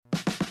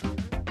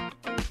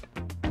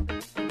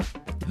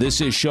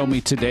This is Show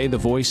Me Today, the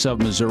voice of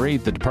Missouri.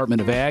 The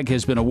Department of Ag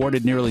has been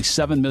awarded nearly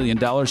 $7 million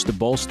to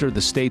bolster the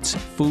state's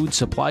food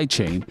supply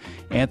chain.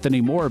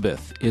 Anthony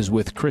Morabith is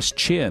with Chris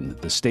Chin,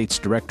 the state's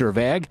Director of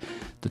Ag,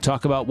 to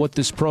talk about what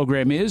this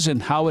program is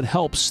and how it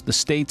helps the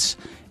state's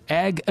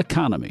ag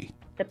economy.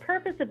 The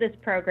purpose of this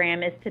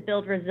program is to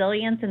build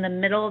resilience in the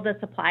middle of the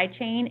supply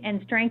chain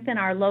and strengthen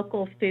our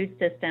local food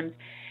systems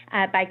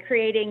by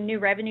creating new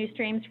revenue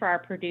streams for our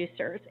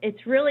producers.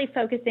 It's really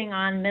focusing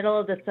on middle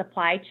of the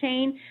supply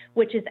chain,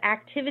 which is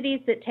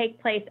activities that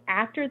take place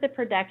after the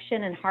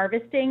production and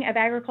harvesting of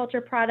agriculture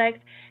products,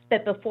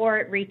 but before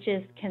it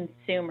reaches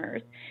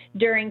consumers.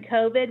 During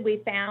COVID,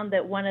 we found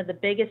that one of the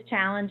biggest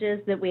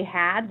challenges that we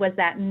had was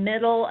that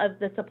middle of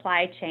the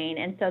supply chain.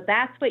 And so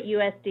that's what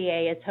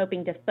USDA is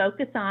hoping to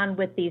focus on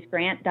with these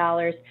grant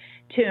dollars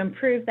to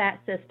improve that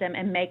system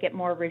and make it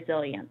more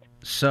resilient.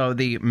 So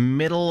the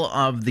middle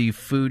of the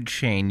food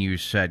chain, you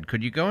said.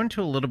 Could you go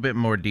into a little bit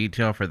more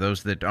detail for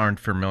those that aren't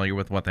familiar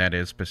with what that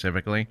is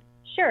specifically?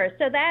 Sure.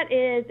 So that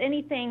is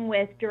anything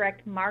with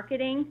direct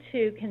marketing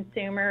to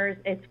consumers.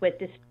 It's with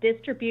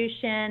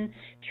distribution,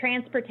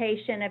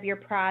 transportation of your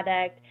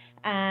product,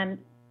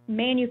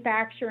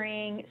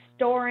 manufacturing,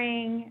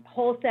 storing,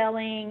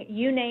 wholesaling,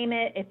 you name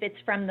it. If it's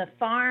from the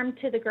farm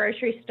to the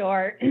grocery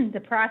store,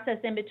 the process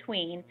in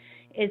between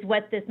is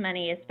what this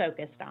money is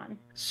focused on.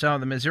 So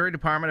the Missouri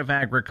Department of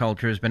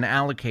Agriculture has been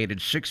allocated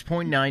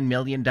 $6.9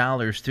 million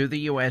through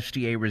the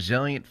USDA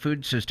Resilient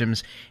Food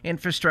Systems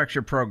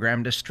Infrastructure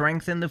Program to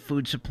strengthen the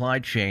food supply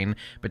chain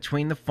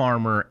between the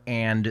farmer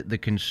and the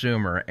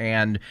consumer.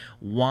 And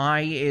why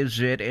is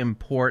it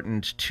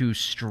important to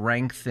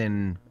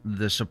strengthen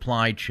the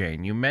supply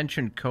chain? You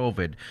mentioned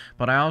COVID,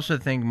 but I also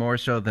think more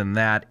so than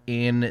that,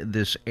 in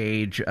this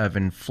age of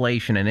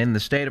inflation and in the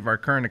state of our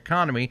current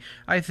economy,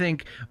 I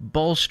think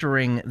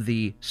bolstering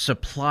the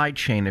supply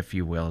chain, if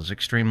you will, is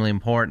extremely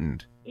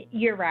important.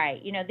 You're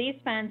right. These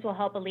funds will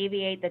help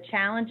alleviate the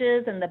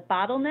challenges and the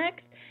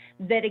bottlenecks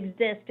that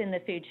exist in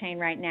the food chain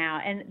right now.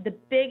 And the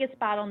biggest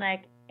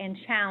bottleneck and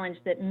challenge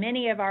that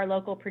many of our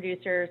local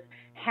producers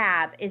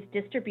have is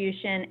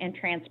distribution and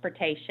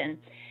transportation.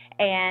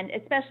 And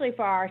especially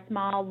for our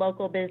small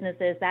local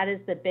businesses, that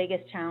is the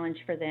biggest challenge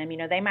for them.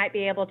 They might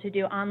be able to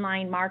do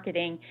online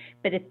marketing,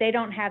 but if they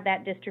don't have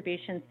that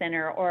distribution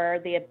center or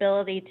the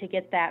ability to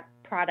get that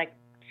product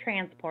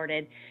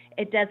transported,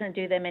 it doesn't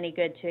do them any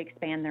good to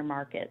expand their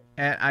market.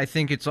 And I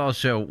think it's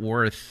also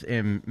worth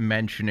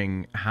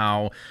mentioning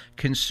how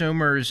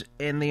consumers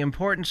and the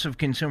importance of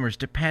consumers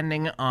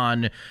depending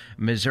on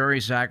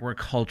Missouri's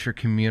agriculture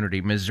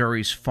community,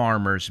 Missouri's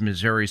farmers,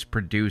 Missouri's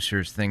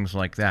producers, things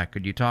like that.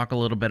 Could you talk a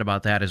little bit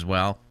about that as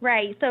well?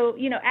 Right. So,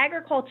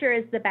 agriculture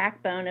is the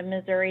backbone of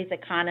Missouri's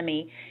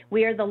economy.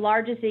 We are the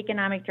largest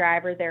economic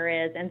driver there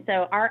is. And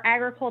so our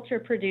agriculture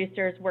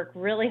producers work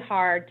really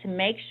hard to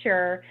make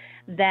sure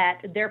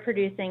that they're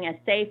producing a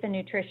safe and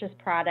nutritious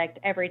product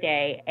every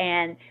day.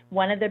 And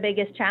one of the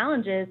biggest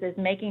challenges is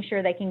making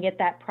sure they can get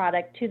that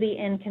product to the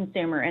end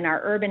consumer in our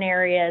urban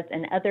areas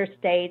and other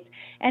states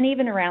and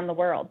even around the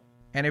world.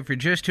 And if you're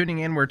just tuning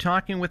in, we're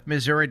talking with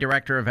Missouri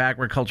Director of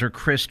Agriculture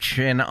Chris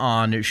Chin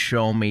on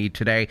Show Me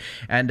Today.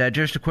 And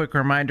just a quick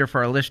reminder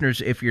for our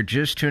listeners, if you're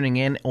just tuning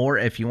in or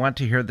if you want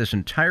to hear this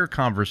entire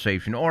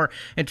conversation or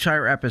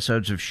entire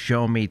episodes of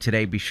Show Me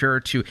Today, be sure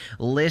to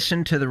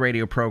listen to the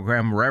radio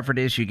program wherever it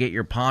is you get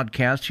your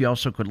podcasts. You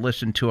also could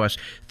listen to us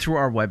through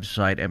our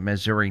website at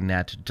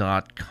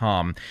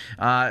MissouriNet.com.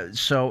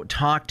 So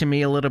talk to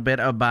me a little bit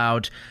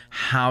about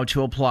how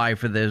to apply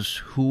for this,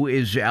 who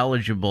is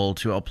eligible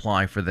to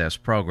apply for this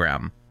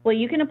program. Well,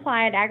 you can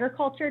apply at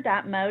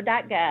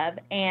agriculture.mo.gov,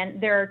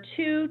 and there are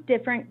two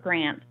different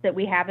grants that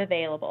we have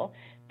available.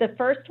 The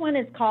first one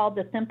is called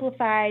the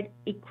Simplified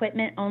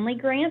Equipment Only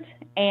Grant,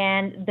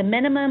 and the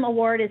minimum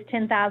award is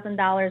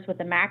 $10,000 with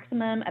a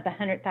maximum of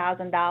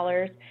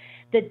 $100,000.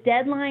 The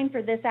deadline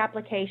for this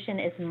application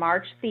is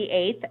March the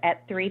 8th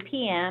at 3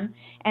 p.m.,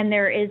 and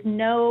there is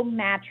no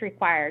match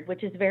required,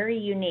 which is very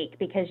unique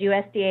because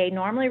USDA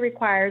normally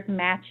requires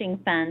matching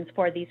funds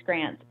for these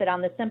grants. But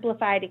on the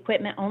Simplified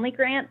Equipment Only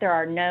Grant, there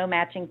are no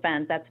matching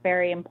funds. That's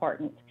very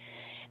important.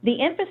 The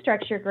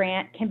infrastructure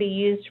grant can be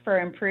used for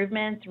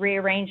improvements,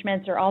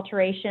 rearrangements, or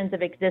alterations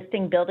of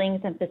existing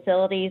buildings and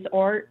facilities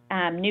or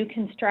new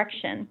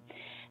construction.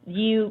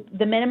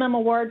 The minimum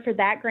award for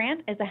that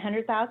grant is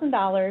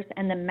 $100,000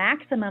 and the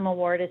maximum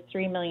award is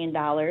 $3 million.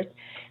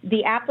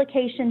 The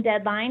application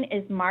deadline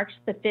is March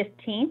the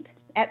 15th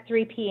at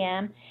 3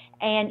 p.m.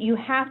 and you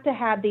have to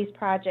have these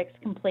projects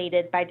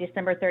completed by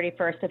December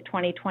 31st of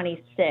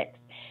 2026.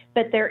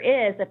 But there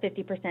is a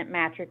 50%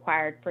 match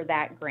required for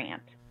that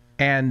grant.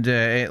 And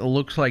it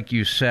looks like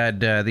you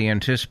said the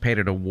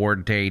anticipated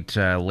award date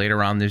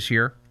later on this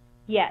year?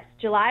 Yes,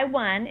 July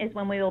 1 is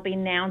when we will be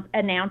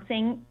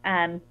announcing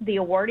the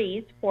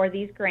awardees for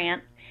these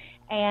grants.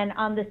 And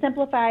on the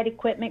Simplified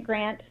Equipment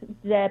Grant,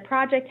 the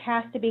project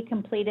has to be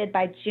completed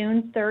by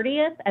June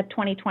 30th of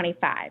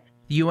 2025.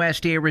 The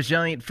USDA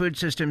Resilient Food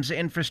Systems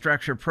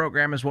Infrastructure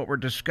Program is what we're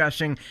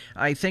discussing.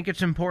 I think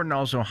it's important to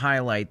also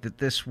highlight that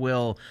this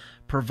will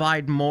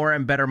provide more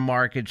and better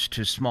markets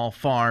to small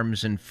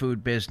farms and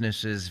food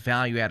businesses,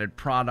 value-added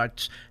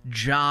products,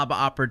 job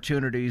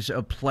opportunities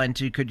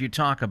aplenty. Could you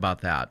talk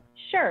about that?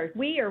 Sure.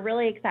 We are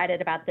really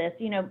excited about this.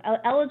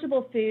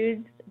 Eligible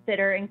foods that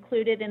are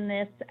included in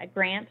this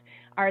grant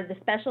are the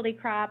specialty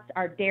crops,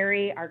 our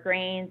dairy, our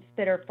grains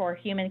that are for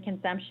human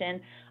consumption,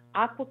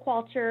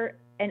 aquaculture,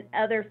 and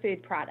other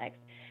food products.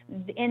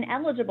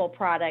 Ineligible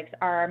products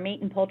are our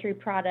meat and poultry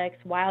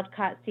products,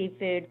 wild-caught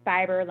seafood,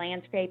 fiber,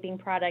 landscaping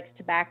products,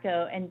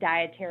 tobacco, and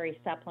dietary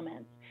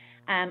supplements.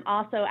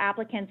 Also,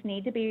 applicants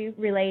need to be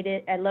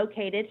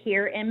located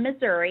here in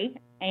Missouri,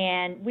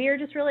 and we are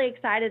just really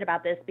excited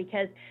about this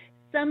because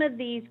some of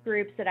these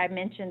groups that I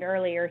mentioned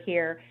earlier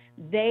here,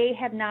 they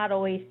have not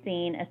always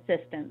seen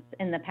assistance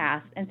in the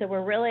past. And so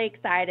we're really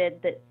excited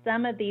that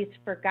some of these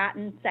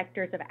forgotten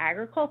sectors of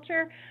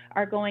agriculture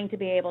are going to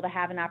be able to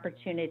have an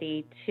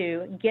opportunity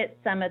to get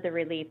some of the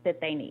relief that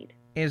they need.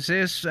 Is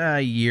this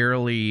a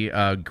yearly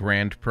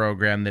grant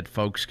program that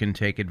folks can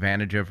take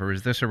advantage of, or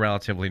is this a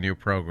relatively new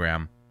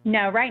program?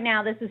 No, right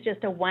now this is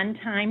just a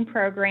one-time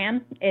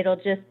program. It'll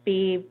just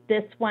be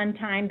this one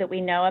time that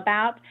we know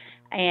about.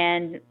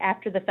 And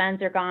after the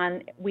funds are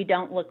gone, we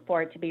don't look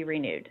for it to be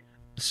renewed.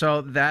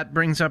 So that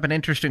brings up an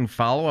interesting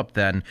follow-up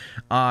then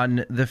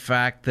on the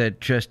fact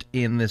that just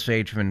in this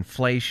age of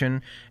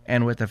inflation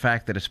and with the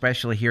fact that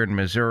especially here in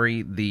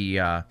Missouri,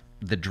 the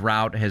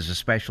drought has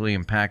especially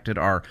impacted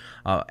our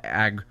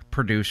ag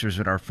producers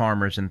and our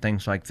farmers and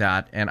things like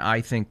that. And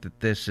I think that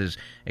this is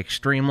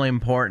extremely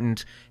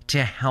important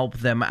to help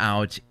them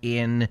out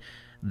in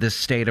the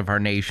state of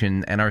our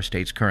nation and our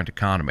state's current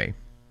economy.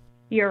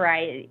 You're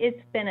right.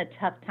 It's been a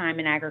tough time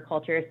in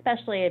agriculture,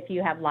 especially if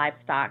you have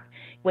livestock.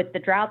 With the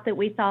drought that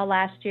we saw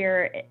last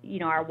year,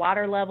 our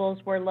water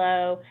levels were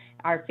low,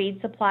 our feed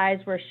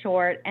supplies were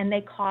short, and they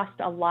cost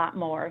a lot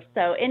more.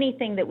 So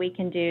anything that we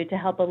can do to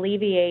help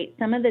alleviate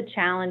some of the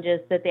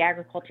challenges that the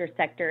agriculture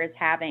sector is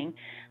having,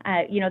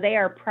 they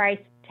are price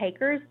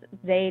takers.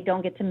 They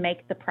don't get to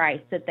make the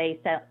price that they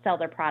sell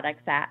their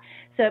products at.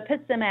 So it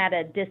puts them at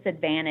a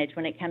disadvantage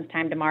when it comes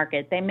time to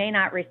market. They may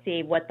not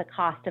receive what the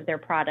cost of their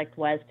product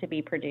was to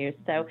be produced.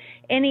 So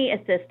any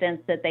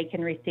assistance that they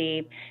can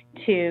receive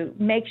to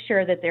make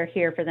sure that they're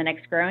here for the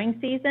next growing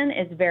season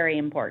is very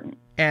important.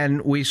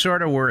 And we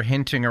sort of were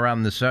hinting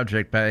around the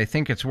subject, but I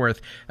think it's worth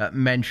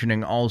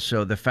mentioning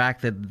also the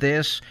fact that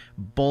this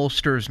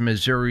bolsters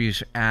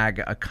Missouri's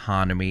ag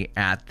economy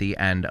at the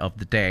end of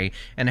the day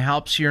and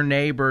helps your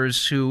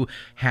neighbors who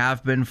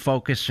have been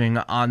focusing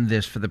on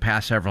this for the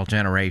past several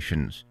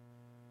generations.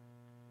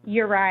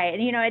 You're right.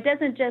 And, it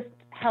doesn't just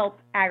help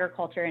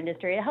agriculture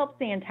industry. It helps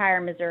the entire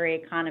Missouri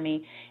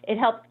economy. It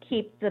helps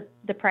keep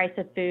the price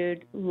of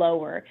food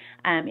lower.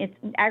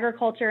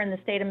 Agriculture in the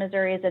state of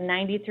Missouri is a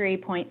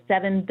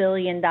 $93.7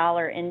 billion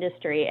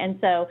industry. And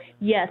so,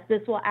 yes,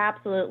 this will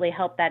absolutely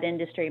help that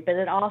industry, but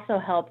it also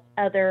helps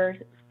other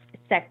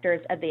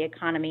sectors of the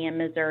economy in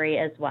Missouri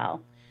as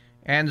well.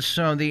 And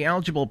so the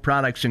eligible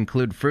products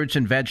include fruits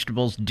and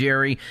vegetables,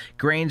 dairy,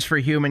 grains for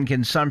human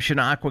consumption,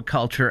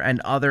 aquaculture, and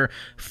other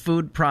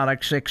food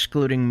products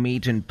excluding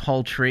meat and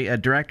poultry.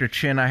 Director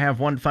Chin, I have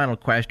one final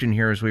question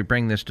here as we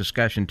bring this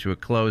discussion to a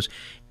close.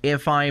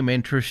 If I am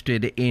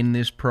interested in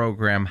this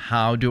program,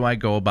 how do I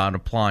go about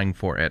applying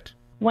for it?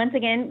 Once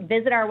again,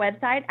 visit our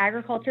website,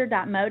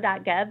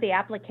 agriculture.mo.gov. The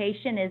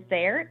application is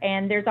there,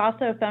 and there's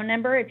also a phone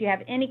number. If you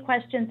have any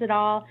questions at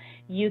all,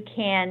 you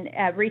can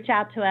reach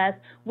out to us.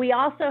 We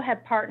also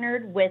have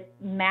partnered with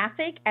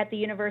MAFIC at the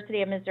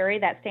University of Missouri.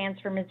 That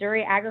stands for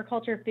Missouri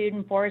Agriculture, Food,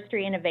 and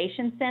Forestry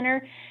Innovation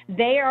Center.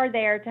 They are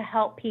there to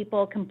help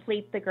people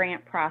complete the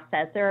grant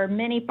process. There are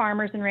many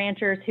farmers and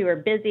ranchers who are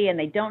busy and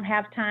they don't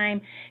have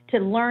time to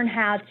learn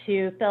how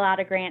to fill out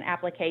a grant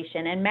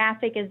application, and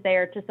MAFIC is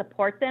there to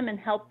support them and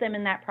help them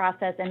in that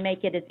process and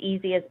make it as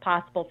easy as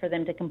possible for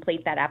them to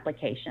complete that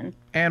application.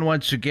 And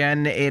once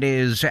again, it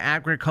is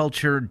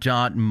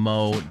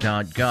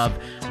agriculture.mo.gov.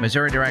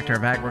 Missouri Director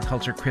of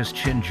Agriculture Chris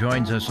Chin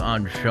joins us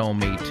on Show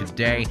Me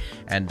today,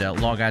 and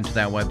log on to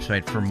that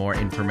website for more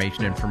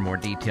information and for more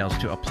details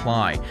to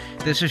apply.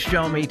 This is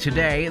Show Me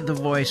Today, the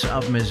voice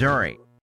of Missouri.